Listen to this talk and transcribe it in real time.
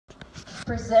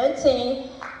Presenting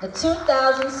the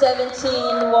 2017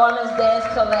 New Orleans Dance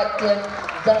Collective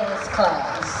Dance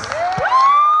Class.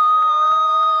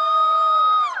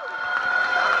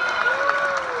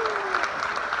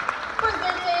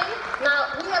 Presenting, now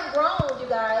we have grown, you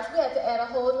guys. We had to add a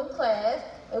whole new class,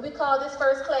 and we call this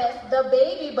first class the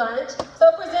Baby Bunch.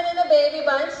 So presenting the Baby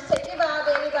Bunch, take your bow,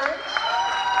 Baby Bunch.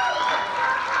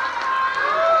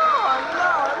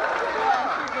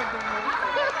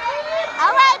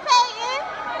 All right, Peyton.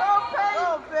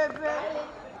 Go, baby.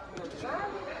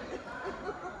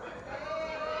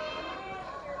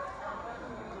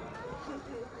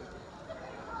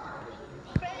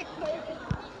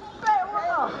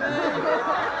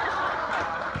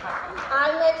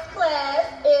 Our next class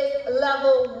is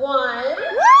level 1.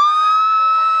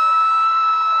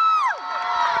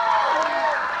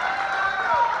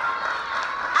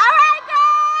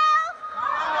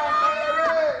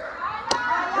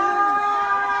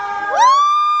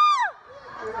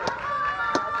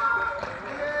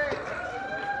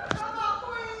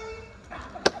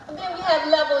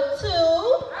 Level 2.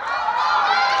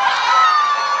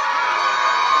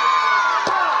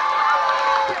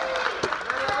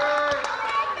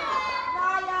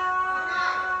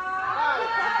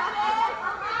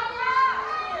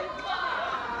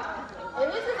 And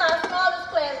this is our smallest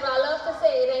class, but I love to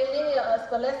say it ain't many of us,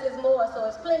 but less is more, so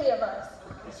it's plenty of us.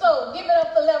 So give it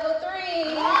up for level 3.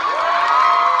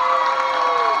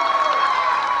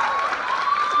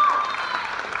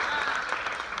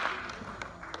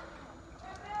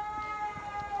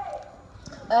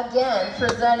 Again,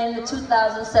 presenting the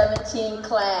 2017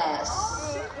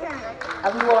 class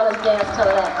of New Orleans Dance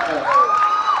Collective.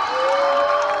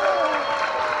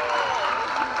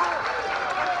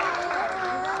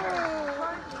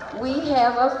 We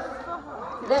have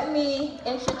let me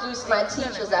introduce my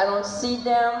teachers. I don't see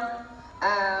them.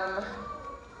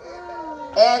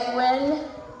 Edwin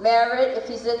Merritt, if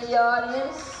he's in the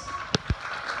audience.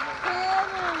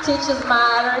 Teaches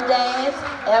modern dance.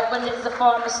 Edwin is a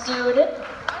former student.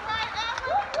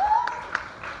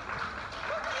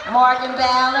 Morgan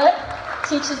Ballard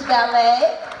teaches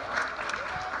ballet.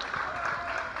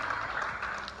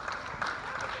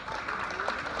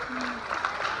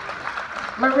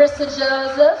 Marissa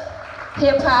Joseph,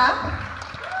 hip hop.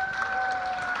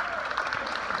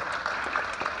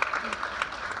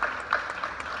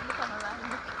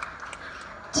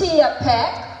 Tia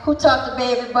Peck, who taught the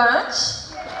Baby Bunch.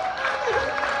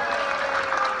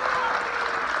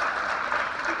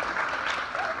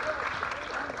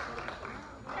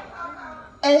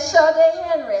 And Sade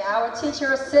Henry, our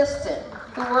teacher assistant,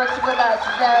 who works with us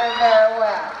very, very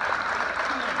well.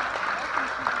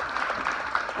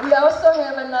 We also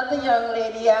have another young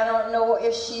lady, I don't know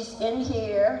if she's in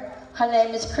here. Her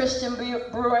name is Christian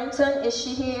Brewington. Is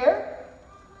she here?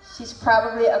 She's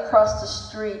probably across the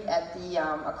street at the,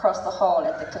 across the hall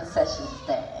at the concession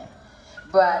stand.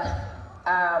 But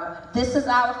this is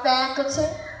our faculty.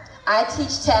 I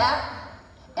teach tap.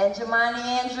 And Jemani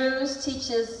Andrews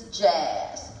teaches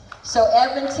jazz. So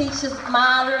Evan teaches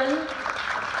modern,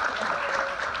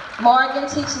 Morgan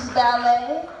teaches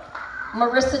ballet,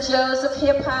 Marissa Joseph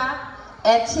hip hop,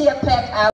 and Tia Peck